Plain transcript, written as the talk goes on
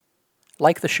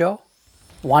Like the show?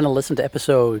 Want to listen to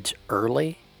episodes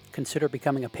early? Consider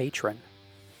becoming a patron.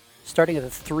 Starting at the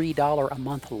 $3 a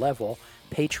month level,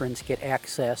 patrons get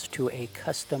access to a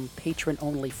custom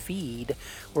patron-only feed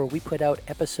where we put out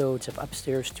episodes of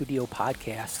Upstairs Studio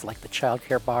podcasts like the Child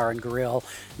Care Bar and Grill,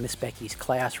 Miss Becky's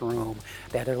Classroom,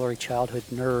 That Early Childhood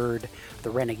Nerd,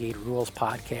 the Renegade Rules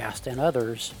podcast, and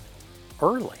others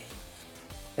early.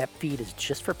 That feed is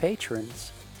just for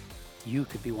patrons. You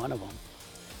could be one of them.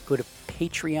 Go to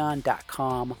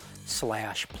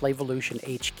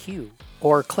patreon.com/PlayvolutionHQ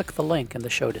or click the link in the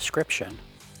show description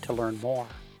to learn more.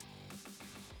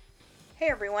 Hey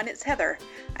everyone, it's Heather.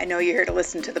 I know you're here to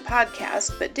listen to the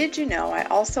podcast, but did you know I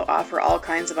also offer all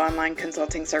kinds of online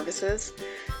consulting services?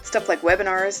 Stuff like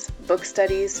webinars, book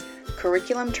studies,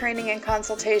 curriculum training and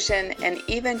consultation, and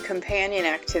even companion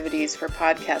activities for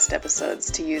podcast episodes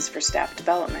to use for staff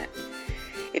development.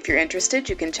 If you're interested,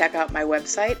 you can check out my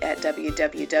website at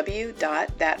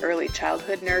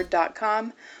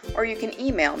www.thatearlychildhoodnerd.com, or you can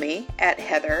email me at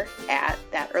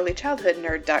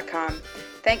heather@thatearlychildhoodnerd.com.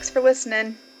 Thanks for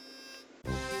listening.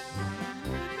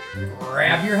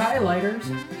 Grab your highlighters.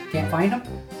 Can't find them?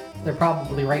 They're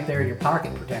probably right there in your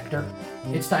pocket protector.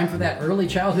 It's time for That Early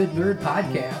Childhood Nerd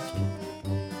podcast.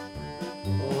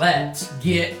 Let's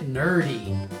get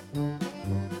nerdy.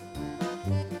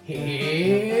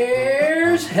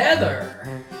 Here's Heather.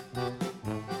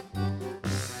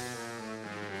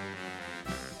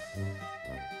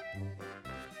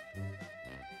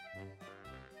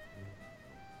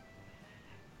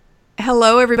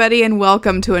 Hello, everybody, and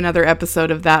welcome to another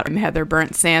episode of That. I'm Heather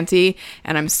Burnt-Santy,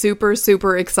 and I'm super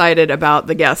excited about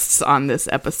the guests on this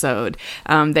episode.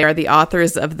 They are the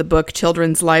authors of the book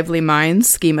Children's Lively Minds,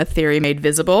 Schema Theory Made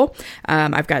Visible.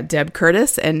 I've got Deb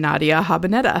Curtis and Nadia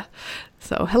Habanetta.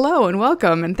 So hello and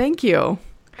welcome, and thank you.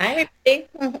 Hi,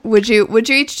 everybody. Would you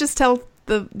each just tell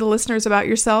the listeners about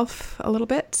yourself a little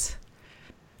bit?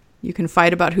 You can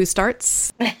fight about who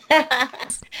starts.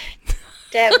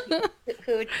 Deb,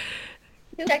 who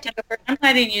like to go first? I'm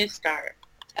letting you start.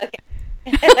 Okay.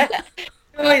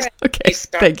 Okay,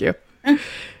 thank you. Hi,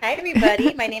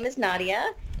 everybody. My name is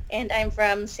Nadia, and I'm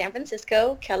from San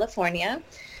Francisco, California.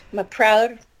 I'm a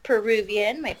proud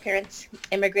Peruvian. My parents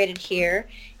immigrated here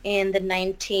in the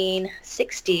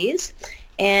 1960s,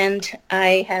 and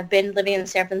I have been living in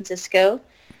San Francisco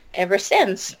ever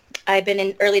since. I've been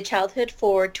in early childhood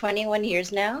for 21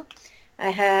 years now. I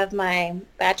have my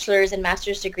bachelor's and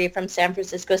master's degree from San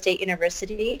Francisco State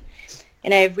University,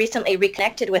 and I've recently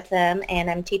reconnected with them, and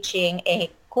I'm teaching a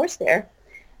course there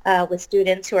with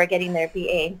students who are getting their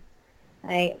BA.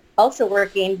 I also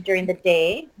working during the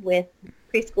day with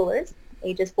preschoolers,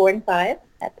 ages 4 and 5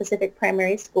 at Pacific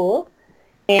Primary School,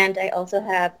 and I also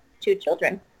have 2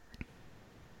 children.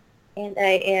 And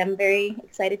I am very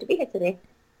excited to be here today.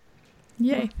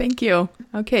 Yay, thank you.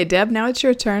 Okay, Deb, now it's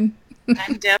your turn.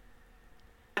 I'm Deb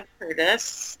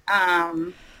Curtis. What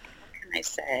can I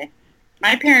say?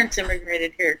 My parents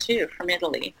immigrated here too from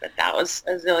Italy, but that was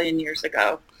a zillion years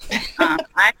ago.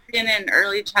 I've been in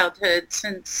early childhood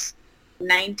since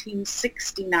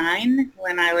 1969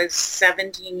 when I was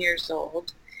 17 years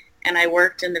old, and I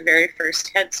worked in the very first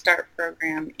Head Start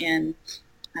program in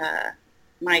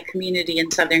my community in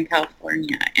Southern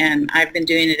California, and I've been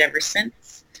doing it ever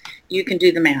since. You can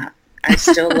do the math. I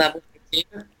still love what I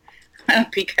do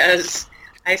because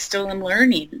I still am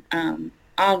learning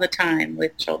all the time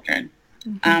with children.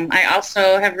 Mm-hmm. I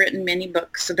also have written many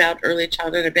books about early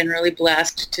childhood. I've been really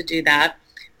blessed to do that.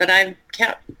 But I've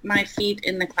kept my feet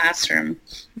in the classroom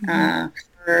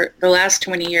for the last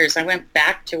 20 years. I went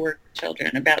back to work with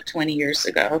children about 20 years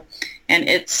ago. And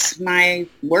it's my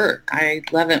work. I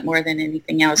love it more than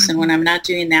anything else. Mm-hmm. And when I'm not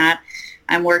doing that,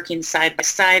 I'm working side by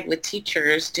side with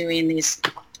teachers doing these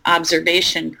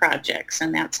observation projects.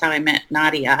 And that's how I met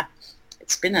Nadia.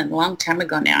 It's been a long time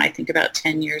ago now, I think about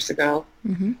 10 years ago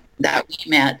that we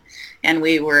met, and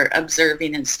we were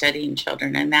observing and studying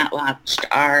children, and that launched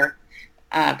our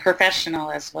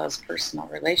professional as well as personal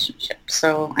relationship.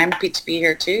 So I'm happy to be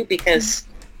here too because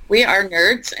we are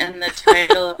nerds, and the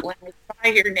title, when we saw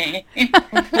your name,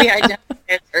 we identify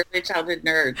as early childhood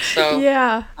nerds. So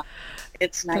yeah.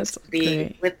 It's nice to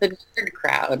be with the nerd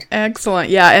crowd. Excellent.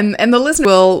 Yeah, and the listener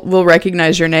will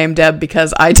recognize your name, Deb,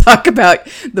 because I talk about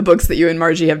the books that you and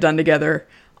Margie have done together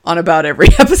on about every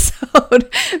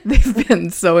episode. They've been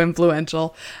so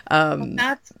influential.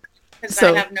 That's because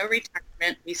I have no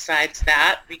retirement besides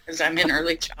that because I'm in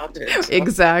early childhood. So.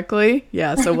 Exactly.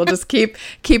 Yeah, so we'll just keep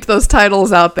those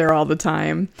titles out there all the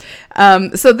time.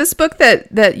 So this book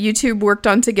that you two worked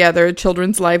on together,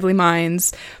 Children's Lively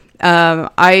Minds,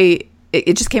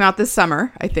 it just came out this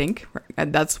summer, I think,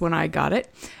 and that's when I got it.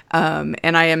 And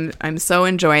I'm so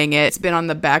enjoying it. It's been on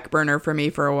the back burner for me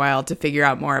for a while to figure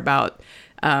out more about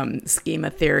schema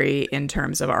theory in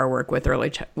terms of our work with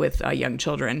young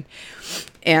children.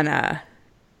 And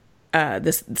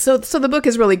so the book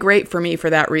is really great for me for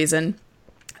that reason.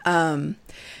 But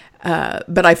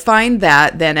I find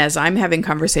that then as I'm having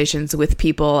conversations with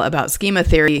people about schema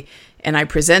theory, and I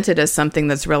present it as something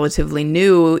that's relatively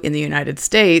new in the United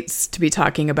States to be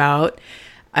talking about,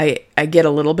 I get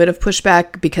a little bit of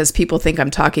pushback because people think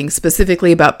I'm talking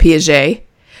specifically about Piaget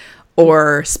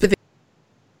or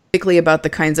specifically about the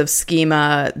kinds of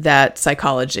schema that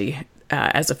psychology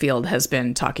as a field has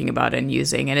been talking about and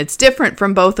using. And it's different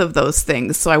from both of those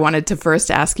things. So I wanted to first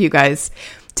ask you guys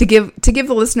to give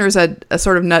the listeners a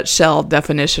sort of nutshell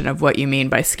definition of what you mean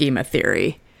by schema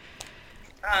theory.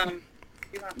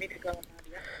 You want me to go,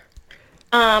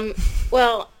 Nadia?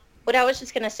 Well, what I was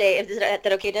just going to say, is that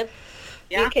okay, Deb?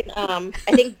 Yeah. You can,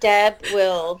 I think Deb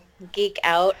will geek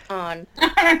out on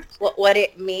what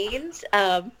it means,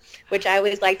 which I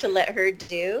always like to let her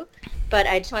do. But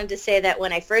I just wanted to say that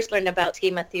when I first learned about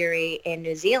schema theory in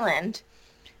New Zealand,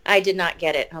 I did not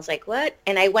get it. I was like, what?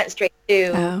 And I went straight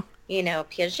to,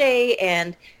 Piaget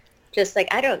and just like,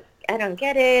 I don't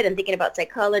get it. And thinking about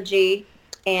psychology.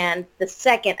 And the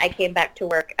second I came back to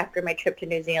work after my trip to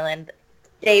New Zealand,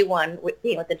 day one,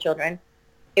 being with the children,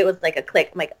 it was like a click.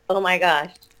 I'm like, oh my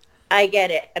gosh, I get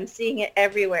it. I'm seeing it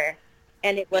everywhere.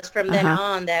 And it was from then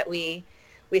on that we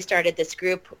started this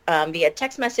group via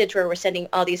text message where we're sending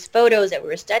all these photos that we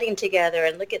were studying together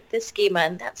and look at this schema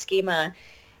and that schema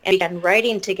and began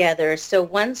writing together. So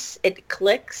once it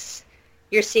clicks,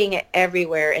 you're seeing it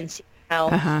everywhere and seeing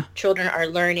how children are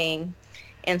learning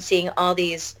and seeing all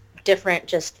these different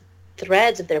just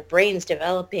threads of their brains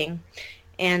developing.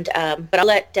 And but I'll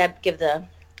let Deb give the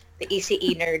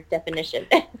ECE nerd definition.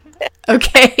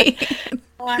 Okay.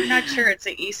 Well, I'm not sure it's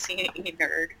an ECE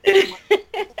nerd.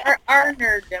 our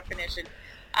nerd definition.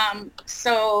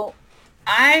 So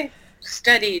I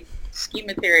studied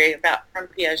schema theory from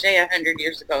Piaget 100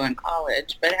 years ago in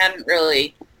college, but hadn't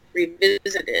really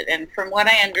revisited. And from what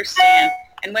I understand,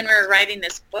 and when we were writing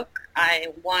this book, I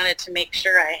wanted to make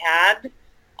sure I had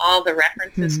all the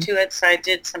references to it, so I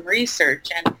did some research.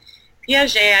 And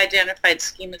Piaget identified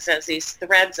schemas as these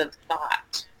threads of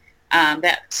thought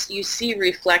that you see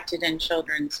reflected in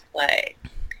children's play.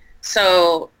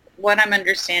 So what I'm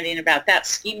understanding about that,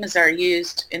 schemas are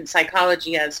used in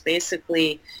psychology as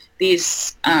basically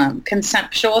these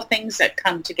conceptual things that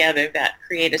come together that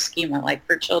create a schema. Like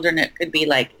for children, it could be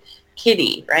like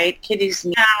kitty, right? Kitties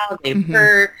meow, they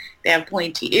purr, they have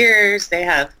pointy ears, they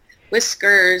have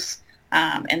whiskers,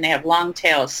 and they have long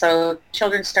tails. So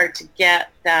children start to get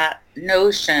that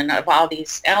notion of all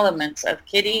these elements of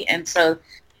kitty, and so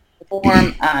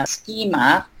form a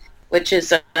schema, which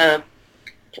is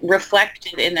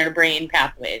reflected in their brain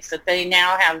pathways, that they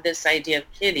now have this idea of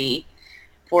kitty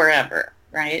forever,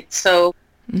 right? So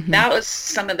that was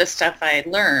some of the stuff I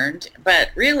learned, but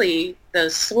really the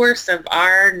source of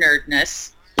our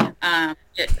nerdness,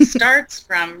 it starts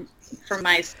from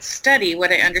my study,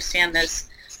 what I understand this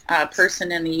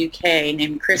person in the UK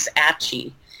named Chris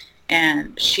Atchie,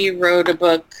 and she wrote a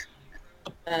book,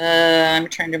 I'm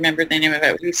trying to remember the name of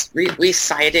it, we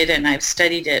cited and I've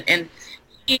studied it. And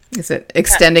is it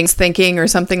Extending Thinking or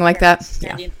something like that?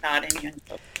 Extending Thought in Young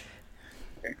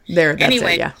Children. That's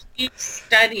anyway, it, yeah. She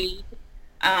studied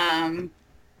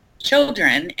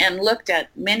children and looked at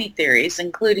many theories,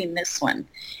 including this one.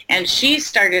 And she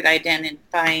started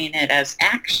identifying it as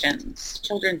actions,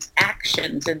 children's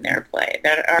actions in their play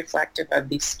that are reflective of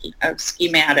these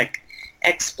schematic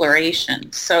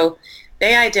explorations. So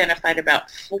they identified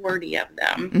about 40 of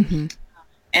them.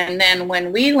 And then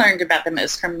when we learned about them, it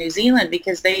was from New Zealand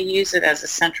because they use it as a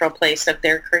central place of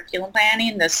their curriculum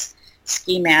planning, this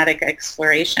schematic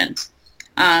explorations.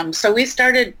 So we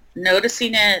started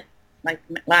noticing it, like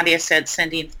Nadia said,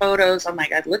 sending photos, oh my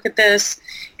God, look at this,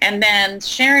 and then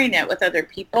sharing it with other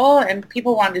people, and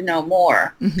people wanted to know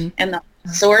more. And the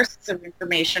sources of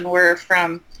information were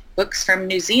from books from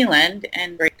New Zealand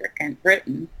and Great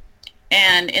Britain.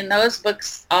 And in those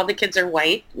books, all the kids are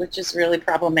white, which is really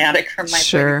problematic from my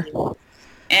point of view.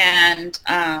 And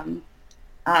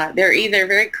they're either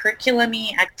very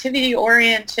curriculum-y,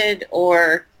 activity-oriented,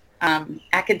 or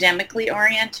academically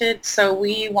oriented. So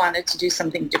we wanted to do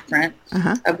something different,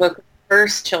 a book of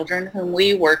first children whom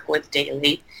we work with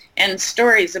daily, and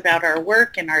stories about our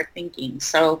work and our thinking.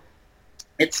 So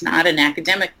It's not an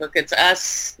academic book. It's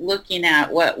us looking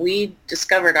at what we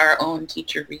discovered our own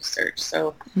teacher research.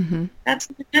 So that's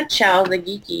in a nutshell, the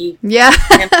geeky. Yeah.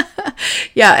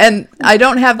 Yeah. And I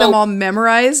don't have them all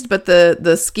memorized, but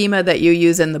the schema that you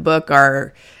use in the book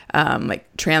are like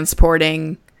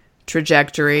transporting,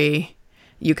 trajectory.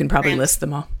 You can probably list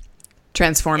them all.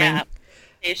 Transforming. Yeah.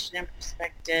 Patient and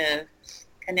perspective,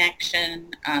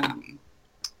 connection.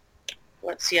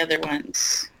 What's the other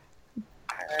ones?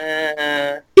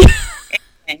 Anyway.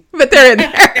 But they're in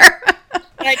there.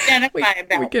 Identify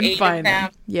about we can 8 find of them.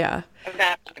 them. Yeah.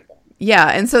 About Yeah,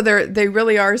 and so they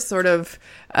really are sort of.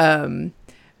 I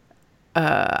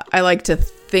like to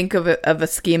think of a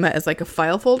schema as like a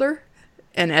file folder,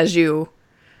 and as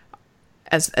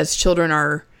children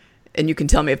are, and you can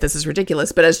tell me if this is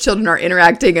ridiculous, but as children are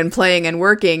interacting and playing and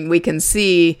working, we can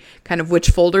see kind of which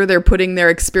folder they're putting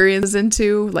their experiences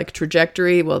into, like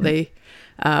trajectory. Well, they,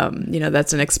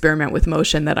 that's an experiment with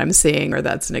motion that I'm seeing, or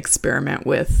that's an experiment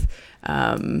with.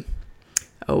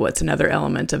 What's another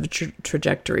element of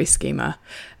trajectory schema?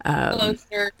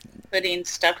 Closer, putting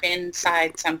stuff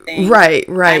inside something. Right.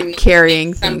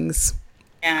 Carrying things.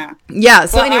 Yeah. Yeah.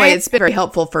 So anyway, it's been very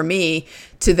helpful for me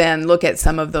to then look at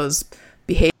some of those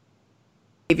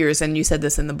behaviors. And you said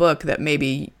this in the book that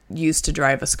maybe used to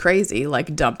drive us crazy,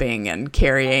 like dumping and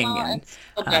carrying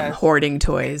and hoarding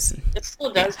toys. It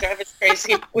still does drive us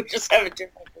crazy. We just have a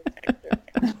different perspective.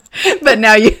 But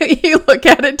now you look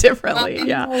at it differently.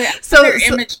 Yeah. So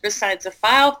image besides a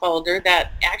file folder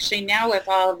that actually now with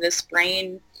all of this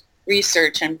brain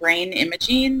research and brain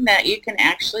imaging that you can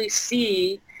actually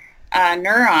see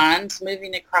neurons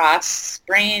moving across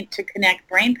brain to connect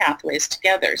brain pathways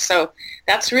together. So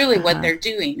that's really what they're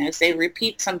doing. As they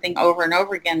repeat something over and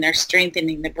over again, they're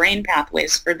strengthening the brain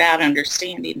pathways for that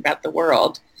understanding about the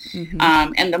world.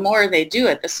 And the more they do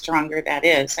it, the stronger that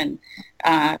is. And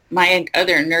my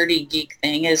other nerdy geek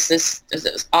thing is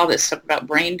all this stuff about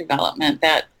brain development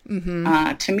that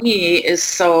to me is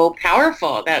so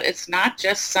powerful, that it's not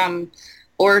just some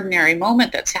ordinary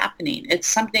moment that's happening. It's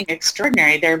something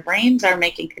extraordinary. Their brains are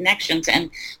making connections, and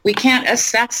we can't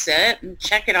assess it and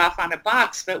check it off on a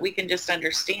box, but we can just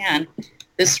understand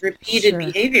this repeated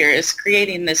behavior is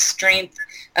creating this strength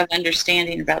of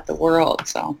understanding about the world.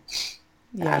 So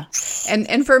yeah.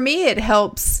 And for me, it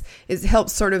helps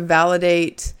sort of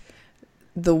validate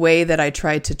the way that I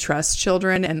try to trust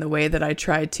children and the way that I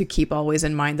try to keep always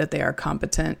in mind that they are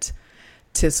competent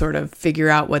to sort of figure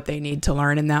out what they need to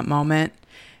learn in that moment.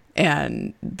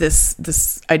 And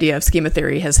this idea of schema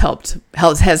theory has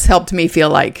helped me feel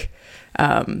like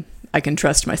I can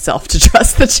trust myself to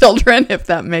trust the children, if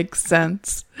that makes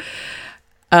sense.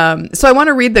 So I want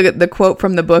to read the quote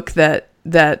from the book that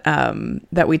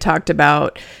we talked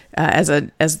about as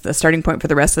the starting point for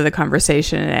the rest of the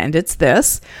conversation, and it's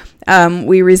this: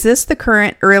 we resist the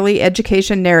current early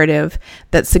education narrative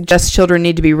that suggests children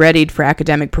need to be readied for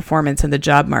academic performance in the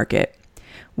job market.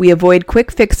 We avoid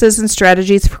quick fixes and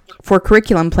strategies for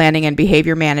curriculum planning and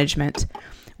behavior management.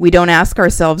 We don't ask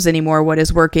ourselves anymore what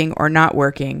is working or not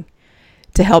working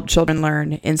to help children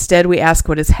learn. Instead, we ask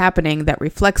what is happening that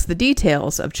reflects the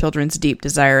details of children's deep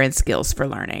desire and skills for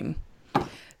learning.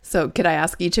 So could I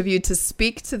ask each of you to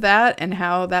speak to that and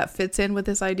how that fits in with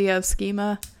this idea of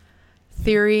schema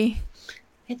theory?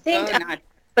 I think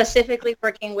specifically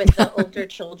working with the older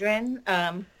children,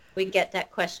 we get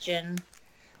that question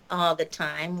all the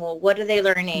time. Well, what are they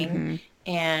learning?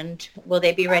 And will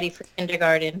they be ready for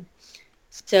kindergarten?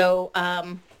 So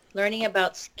learning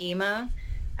about schema,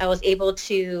 I was able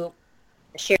to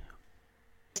share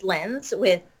this lens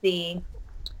with the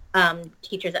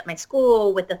teachers at my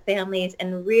school, with the families,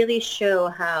 and really show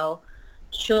how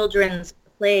children's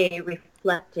play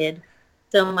reflected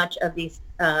so much of these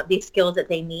skills that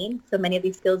they need, so many of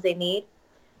these skills they need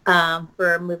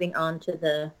for moving on to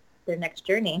their next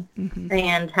journey,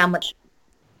 and how much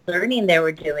learning they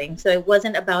were doing. So it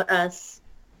wasn't about us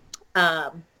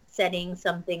setting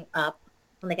something up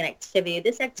like an activity.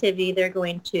 This activity, they're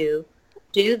going to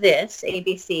do this,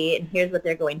 ABC, and here's what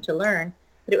they're going to learn.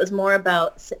 But it was more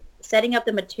about setting up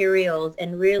the materials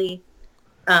and really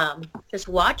just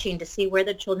watching to see where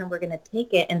the children were going to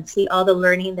take it and see all the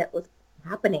learning that was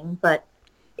happening. But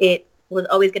it was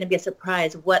always going to be a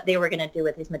surprise what they were going to do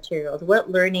with these materials,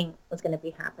 what learning was going to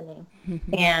be happening.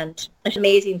 And it's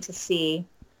amazing to see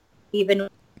even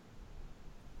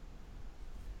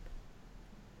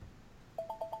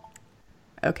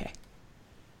okay.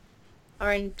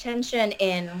 Our intention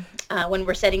in when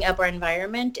we're setting up our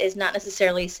environment is not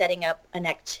necessarily setting up an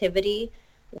activity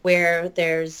where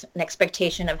there's an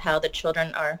expectation of how the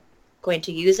children are going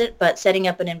to use it, but setting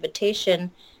up an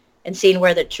invitation and seeing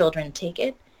where the children take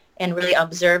it and really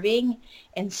observing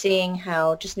and seeing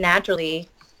how just naturally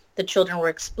the children were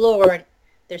explored.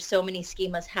 There's so many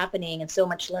schemas happening and so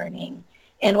much learning.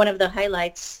 And one of the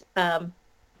highlights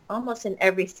almost in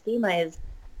every schema is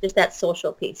just that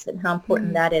social piece and how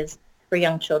important that is for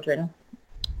young children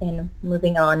in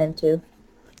moving on into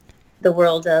the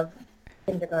world of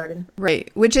kindergarten.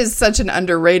 Right, which is such an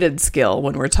underrated skill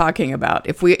when we're talking about,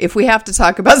 if we have to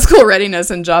talk about school readiness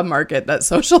and job market, that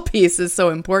social piece is so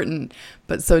important,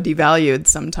 but so devalued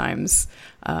sometimes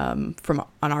from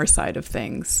on our side of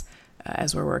things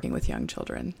as we're working with young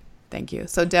children. Thank you.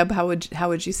 So Deb, how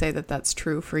would you say that that's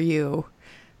true for you?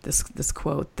 This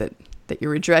quote that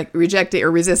you're rejecting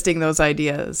or resisting those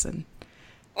ideas. And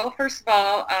well, first of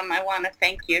all, I want to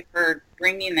thank you for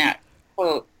bringing that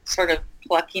quote, sort of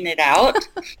plucking it out.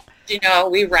 You know,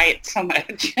 we write so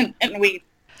much and we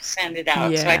send it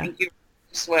out. Yeah. So I think you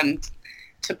just wanted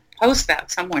to post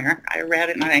that somewhere. I read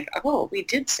it and I think, oh, we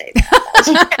did say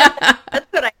that.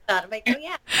 That's what I thought. I'm like, oh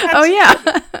yeah. Oh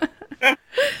yeah.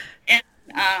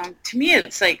 And to me,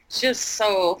 it's like just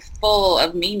so full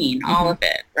of meaning, all of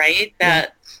it, right?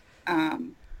 That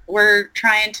we're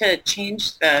trying to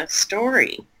change the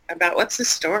story about what's the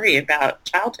story about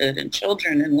childhood and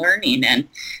children and learning. And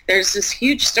there's this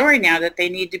huge story now that they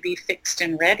need to be fixed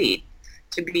and ready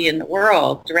to be in the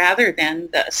world, rather than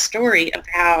the story of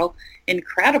how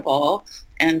incredible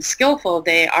and skillful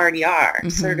they already are,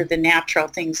 sort of the natural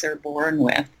things they're born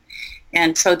with.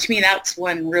 And so to me, that's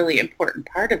one really important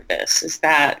part of this, is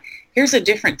that here's a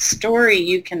different story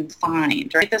you can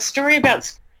find, right? The story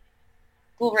about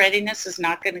school readiness is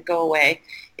not going to go away.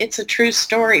 It's a true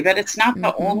story, but it's not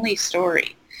the only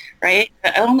story, right?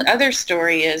 The only other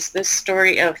story is this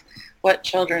story of what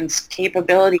children's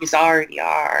capabilities already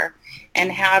are, and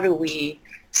how do we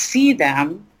see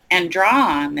them and draw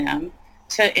on them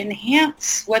to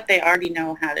enhance what they already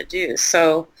know how to do.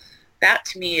 So that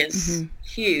to me is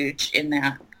huge in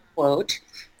that quote.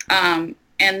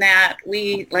 And that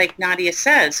we, like Nadia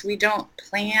says, we don't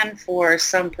plan for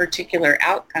some particular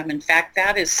outcome. In fact,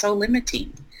 that is so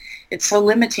limiting. It's so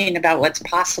limiting about what's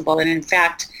possible. And in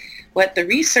fact, what the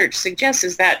research suggests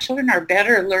is that children are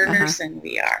better learners than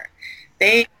we are.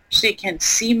 They actually can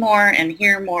see more and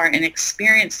hear more and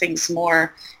experience things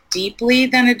more deeply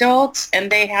than adults.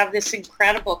 And they have this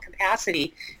incredible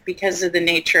capacity, because of the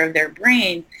nature of their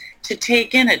brain, to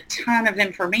take in a ton of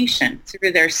information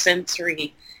through their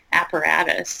sensory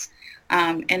apparatus.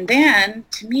 And then,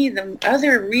 to me, the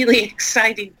other really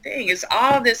exciting thing is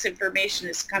all this information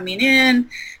is coming in.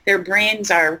 Their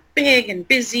brains are big and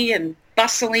busy and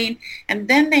bustling. And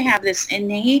then they have this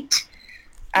innate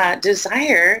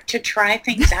desire to try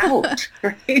things out,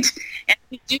 right? And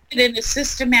to do it in a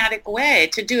systematic way,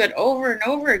 to do it over and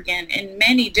over again in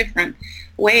many different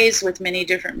ways with many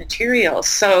different materials.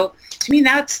 So to me,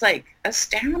 that's like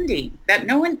astounding that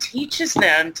no one teaches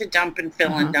them to dump and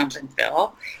fill and dump and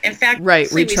fill. In fact,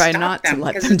 right, we try not to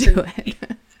let them do it.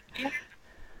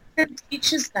 It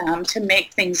teaches them to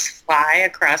make things fly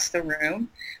across the room,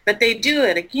 but they do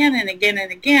it again and again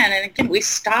and again. And again, we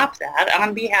stop that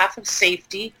on behalf of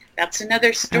safety. That's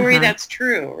another story that's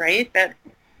true, right? That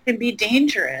can be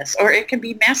dangerous, or it can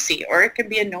be messy, or it can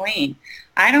be annoying.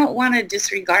 I don't want to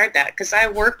disregard that, because I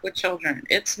work with children.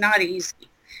 It's not easy.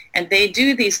 And they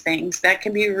do these things that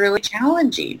can be really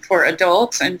challenging for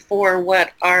adults and for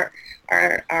what our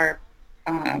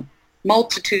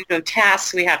multitude of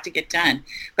tasks we have to get done.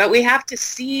 But we have to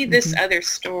see this other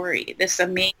story, this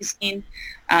amazing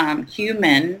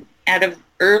human at an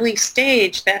early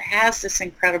stage that has this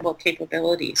incredible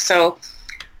capability. So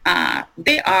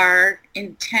they are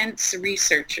intense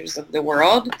researchers of the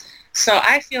world. So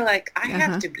I feel like I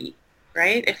have to be,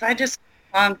 right? If I just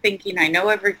I'm thinking I know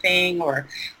everything, or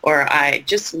I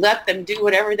just let them do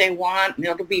whatever they want and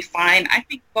it'll be fine. I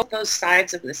think both those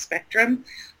sides of the spectrum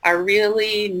are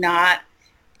really not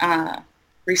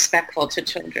respectful to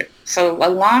children. So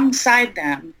alongside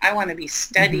them, I want to be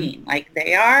studying like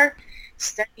they are,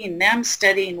 studying them,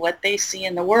 studying what they see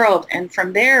in the world. And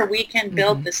from there, we can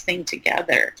build this thing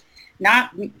together.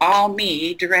 Not all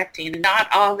me directing, not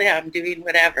all them doing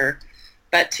whatever,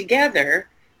 but together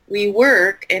we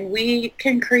work and we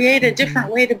can create a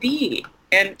different way to be.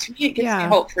 And to me, it gives me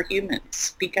hope for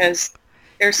humans, because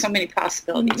there's so many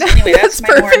possibilities. Anyway, that's my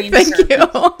perfect. morning Thank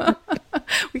sermon.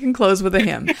 you. We can close with a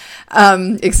hymn,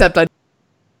 except I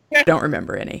don't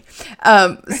remember any.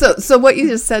 So what you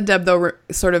just said, Deb, though,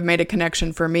 sort of made a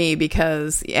connection for me,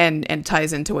 because and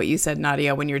ties into what you said,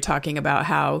 Nadia, when you're talking about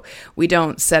how we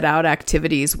don't set out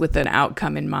activities with an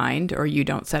outcome in mind, or you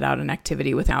don't set out an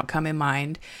activity with outcome in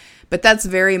mind. But that's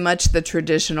very much the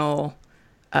traditional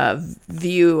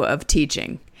view of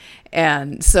teaching.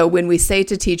 And so when we say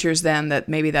to teachers then that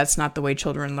maybe that's not the way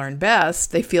children learn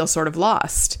best, they feel sort of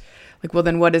lost. Like, well,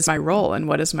 then what is my role and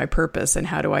what is my purpose and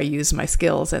how do I use my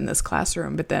skills in this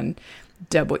classroom? But then,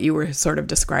 Deb, what you were sort of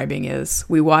describing is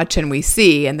we watch and we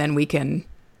see, and then we can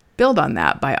build on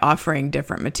that by offering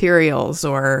different materials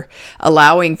or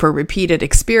allowing for repeated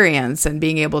experience and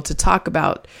being able to talk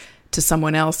about to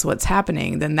someone else what's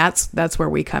happening. Then that's where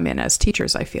we come in as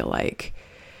teachers, I feel like,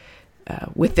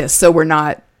 with this. So we're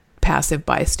not passive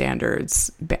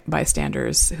bystanders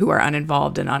who are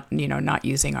uninvolved and not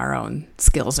using our own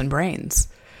skills and brains.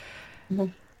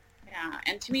 Yeah,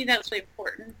 and to me that's really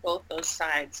important, both those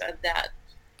sides of that.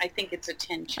 I think it's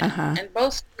attention, and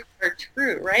both are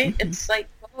true, right? It's like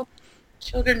both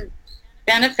children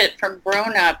benefit from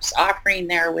grown-ups offering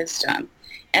their wisdom,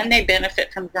 and they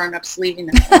benefit from grown-ups leaving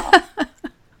them alone.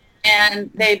 And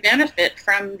they benefit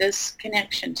from this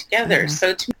connection together.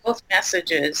 So to me, both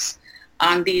messages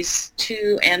on these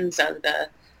two ends of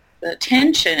the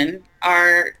tension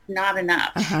are not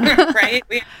enough, right?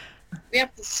 We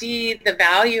have to see the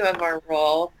value of our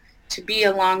role to be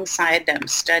alongside them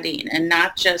studying and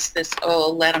not just this,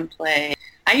 let them play.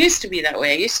 I used to be that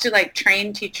way. I used to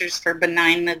train teachers for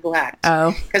benign neglect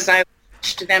because I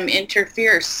watched them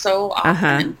interfere so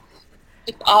often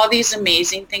with all these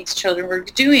amazing things children were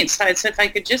doing. So I said, if I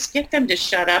could just get them to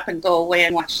shut up and go away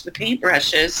and watch the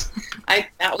paintbrushes,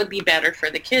 that would be better for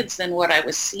the kids than what I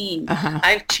was seeing.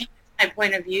 I've changed my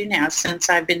point of view now since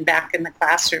I've been back in the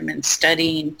classroom and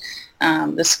studying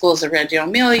the schools of Reggio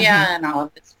Emilia and all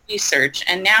of this research.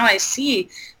 And now I see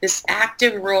this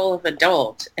active role of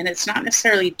adult, and it's not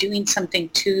necessarily doing something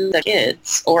to the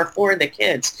kids or for the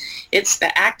kids. It's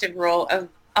the active role of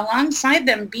alongside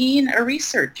them being a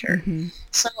researcher.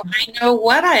 So I know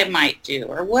what I might do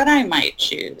or what I might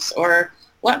choose or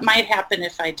what might happen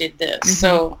if I did this.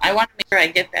 So I want to make sure I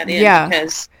get that in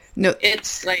because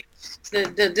it's like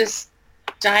this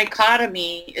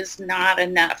dichotomy is not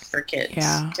enough for kids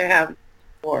to have.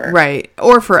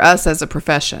 Or for us as a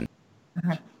profession.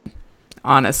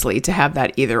 Honestly, to have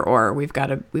that either or, we've got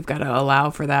to allow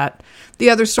for that. The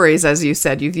other stories, as you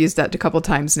said, you've used that a couple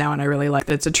times now, and I really like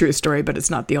that it's a true story, but it's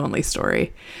not the only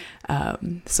story.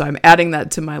 So I'm adding that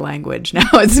to my language now.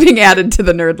 It's being added to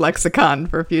the nerd lexicon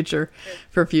for future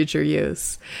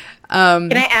use.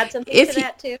 Can I add something to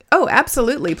that too? Oh,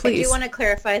 absolutely, please. I do want to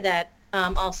clarify that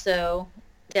also,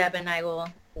 Deb and I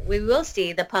we will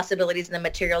see the possibilities in the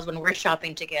materials when we're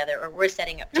shopping together or we're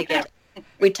setting up together.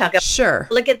 We talk about,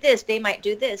 look at this, they might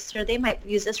do this, or they might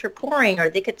use this for pouring, or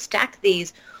they could stack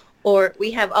these, or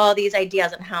we have all these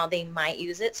ideas on how they might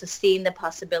use it. So seeing the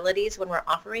possibilities when we're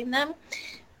offering them.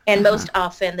 And most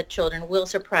often the children will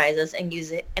surprise us and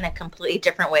use it in a completely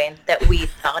different way that we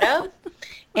thought of.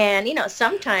 And,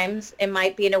 sometimes it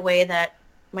might be in a way that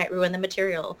might ruin the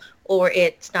material or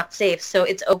it's not safe. So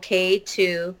it's okay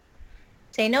to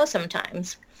say no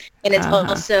sometimes. And it's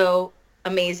also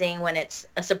amazing when it's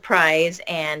a surprise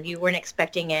and you weren't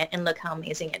expecting it, and look how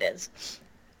amazing it is.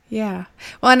 Yeah.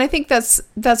 Well, and I think that's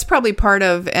probably part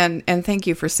of, and thank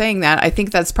you for saying that, I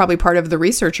think that's probably part of the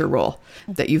researcher role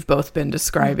that you've both been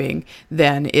describing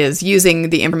then, is using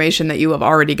the information that you have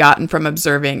already gotten from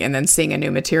observing and then seeing a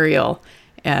new material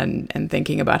and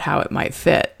thinking about how it might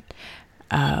fit.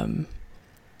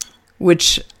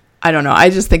 Which, I don't know, I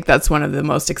just think that's one of the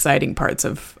most exciting parts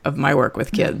of my work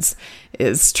with kids,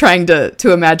 is trying to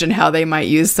imagine how they might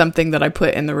use something that I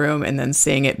put in the room and then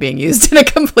seeing it being used in a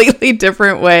completely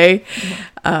different way,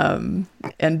 and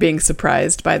being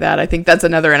surprised by that. I think that's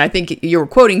another, and I think you were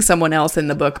quoting someone else in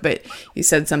the book, but you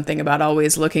said something about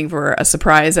always looking for a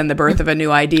surprise and the birth of a new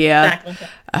idea,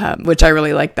 which I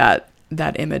really like that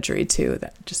imagery too,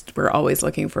 that just we're always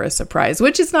looking for a surprise,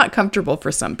 which is not comfortable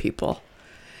for some people.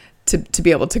 To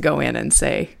be able to go in and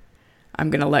say, I'm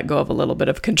going to let go of a little bit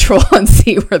of control and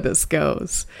see where this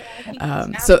goes.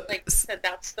 So, like you said,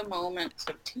 that's the moments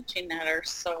of teaching that are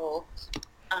so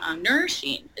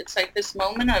nourishing. It's like this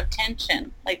moment of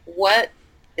tension, like what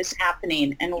is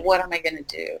happening and what am I going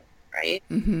to do, right?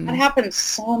 That happens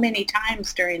so many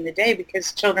times during the day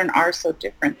because children are so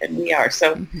different than we are.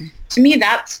 So to me,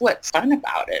 that's what's fun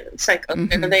about it. It's like, oh,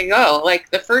 there they go. Like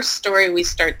the first story we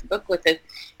start the book with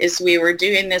is we were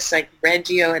doing this like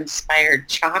Reggio-inspired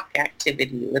chalk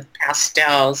activity with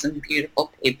pastels and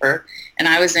beautiful paper. And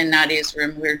I was in Nadia's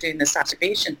room. We were doing this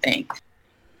observation thing.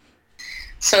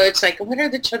 So it's like, what are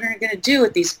the children going to do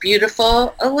with these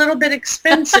beautiful, a little bit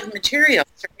expensive materials,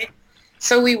 right?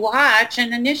 So we watch,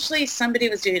 and initially somebody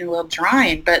was doing a little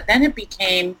drawing, but then it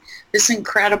became this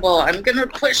incredible, I'm going to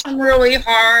push them really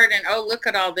hard, and oh, look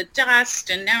at all the dust,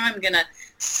 and now I'm going to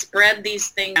spread these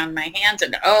things on my hands,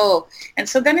 and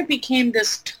so then it became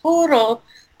this total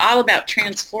all about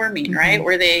transforming, right?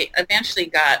 Where they eventually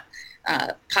got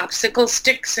popsicle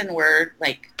sticks and were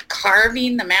like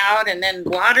carving them out, and then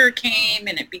water came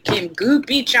and it became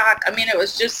goopy chalk. I mean, it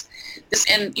was just this,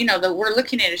 and we're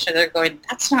looking at each other going,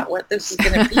 that's not what this is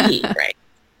going to be, right?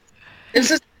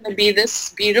 This is going to be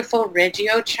this beautiful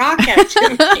Reggio chalk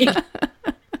activity.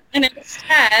 And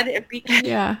instead, it became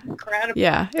incredible.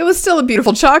 Yeah, it was still a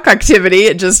beautiful chalk activity.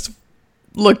 It just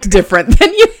looked different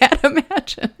than you had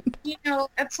imagined.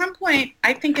 At some point,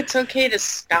 I think it's okay to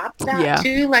stop that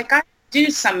too. Like I do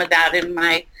some of that in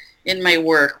my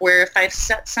work, where if I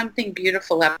set something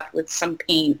beautiful up with some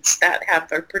paints that have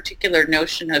a particular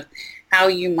notion of how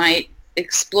you might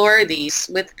explore these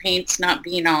with paints not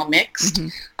being all mixed,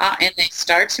 and they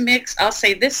start to mix, I'll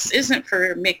say, this isn't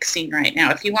for mixing right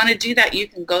now. If you want to do that, you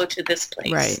can go to this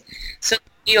place. Right. So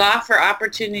you offer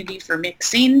opportunity for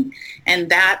mixing and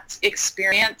that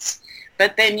experience,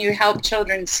 but then you help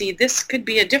children see this could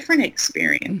be a different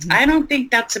experience. I don't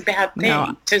think that's a bad thing.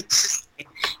 No.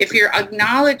 If you're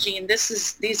acknowledging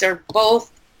these are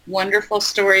both wonderful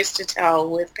stories to tell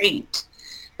with paint,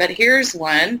 but here's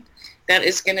one that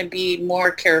is going to be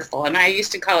more careful. And I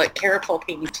used to call it careful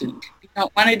painting. If you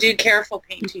don't want to do careful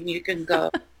painting, you can go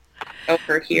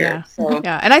over here.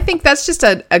 And I think that's just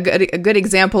a good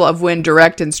example of when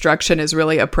direct instruction is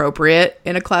really appropriate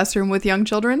in a classroom with young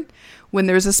children. When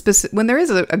there is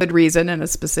a good reason and a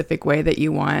specific way that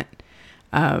you want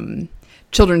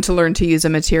children to learn to use a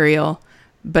material,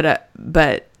 but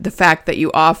the fact that you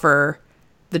offer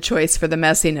the choice for the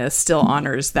messiness still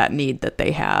honors that need that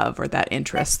they have or that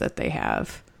interest that they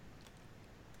have.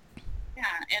 Yeah,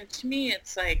 and to me,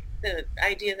 it's like the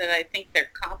idea that I think they're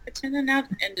competent enough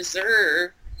and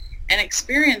deserve an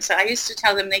experience. I used to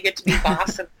tell them they get to be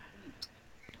boss of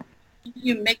paint.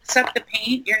 You mix up the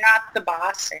paint, you're not the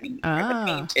boss anymore. The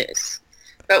paint is.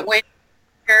 But when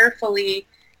you're carefully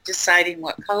deciding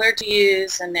what color to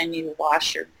use, and then you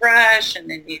wash your brush, and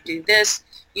then you do this,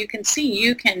 you can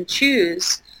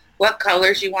choose what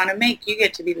colors you want to make. You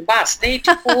get to be the boss. They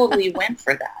totally went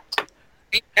for that.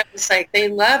 It was like they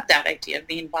loved that idea of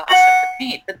being boss of the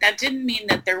paint, but that didn't mean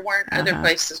that there weren't other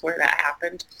places where that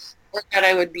happened, or that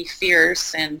I would be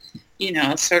fierce and,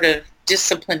 sort of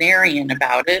disciplinarian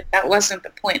about it. That wasn't the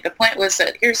point. The point was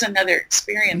that here's another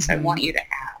experience I want you to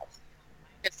have.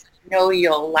 Just know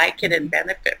you'll like it and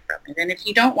benefit from it. And if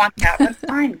you don't want that one,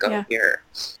 fine, go here.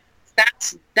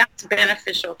 That's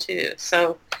beneficial too.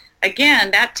 So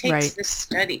again, that takes the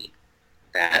study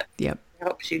that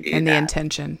helps you do and that. The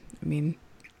intention. I mean,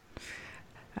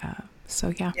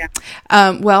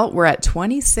 well, we're at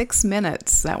 26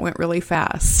 minutes. That went really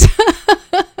fast.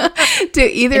 Do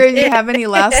either of you have any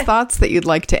last thoughts that you'd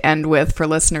like to end with for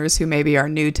listeners who maybe are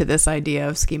new to this idea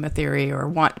of schema theory or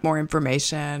want more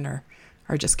information or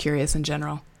are just curious in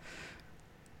general?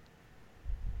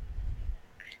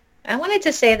 I wanted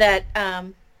to say that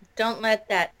don't let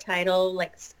that title,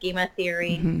 like schema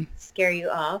theory, scare you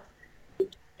off. You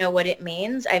know what it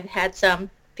means. I've had some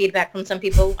feedback from some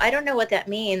people. I don't know what that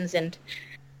means, and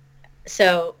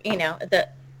so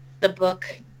the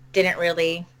book didn't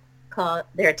really call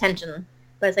their attention.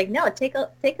 But it's like, no, take a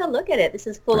look at it. This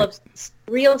is full of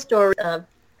real stories of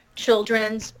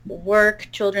children's work,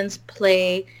 children's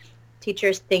play,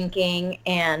 teachers thinking,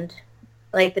 and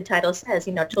like the title says,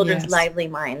 children's lively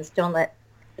minds. Don't let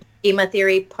schema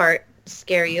theory part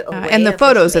scare you away. And the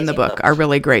photos in the book are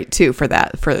really great too for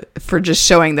that, for just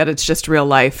showing that it's just real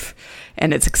life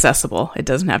and it's accessible. It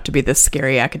doesn't have to be this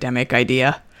scary academic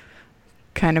idea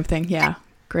kind of thing. Yeah.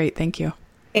 Great. Thank you.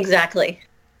 Exactly.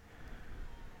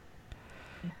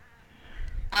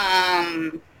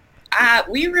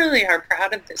 We really are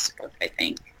proud of this book, I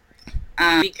think,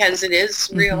 because it is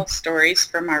real stories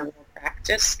from our real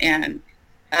practice, and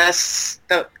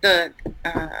the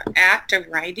act of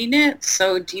writing it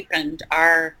so deepened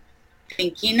our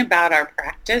thinking about our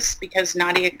practice, because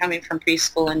Nadia coming from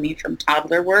preschool and me from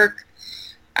toddler work,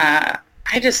 I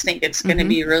just think it's going to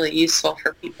be really useful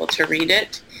for people to read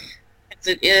it, because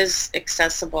it is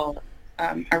accessible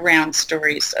around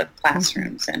stories of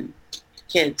classrooms and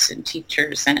kids and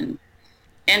teachers, and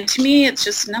to me it's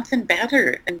just nothing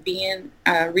better than being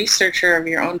a researcher of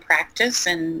your own practice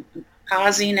and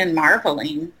pausing and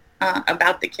marveling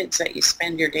about the kids that you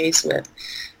spend your days with.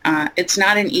 It's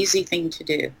not an easy thing to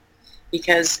do,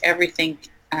 because everything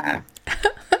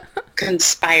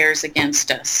conspires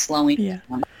against us slowing down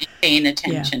and paying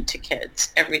attention to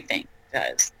kids. Everything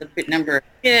does. The number of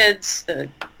kids, the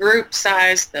group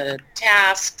size, the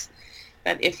tasks.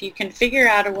 But if you can figure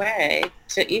out a way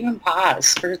to even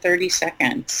pause for 30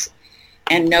 seconds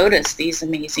and notice these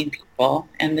amazing people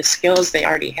and the skills they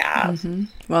already have. Mm-hmm.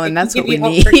 Well, and It that's can what give we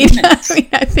you hope for need. humans.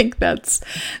 I think that's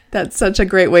such a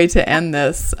great way to end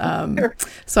this.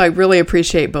 So I really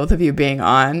appreciate both of you being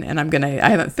on, and I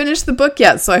haven't finished the book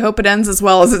yet, so I hope it ends as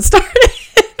well as it started.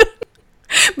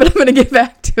 But I'm going to get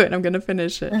back to it. I'm going to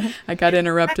finish it. I got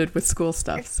interrupted with school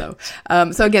stuff. So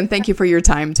again, thank you for your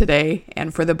time today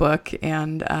and for the book.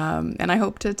 And I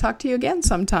hope to talk to you again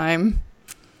sometime.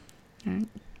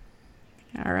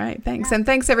 All right. Thanks. And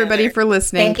thanks everybody for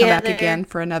listening. Thank you, Come back Heather. again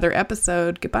for another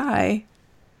episode. Goodbye.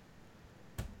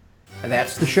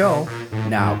 That's the show.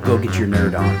 Now go get your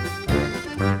nerd on.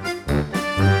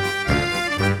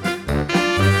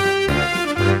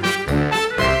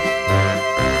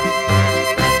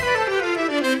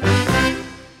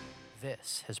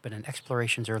 This has been an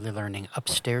Explorations Early Learning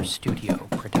Upstairs Studio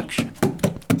production.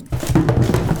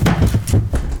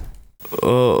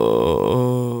 Oh.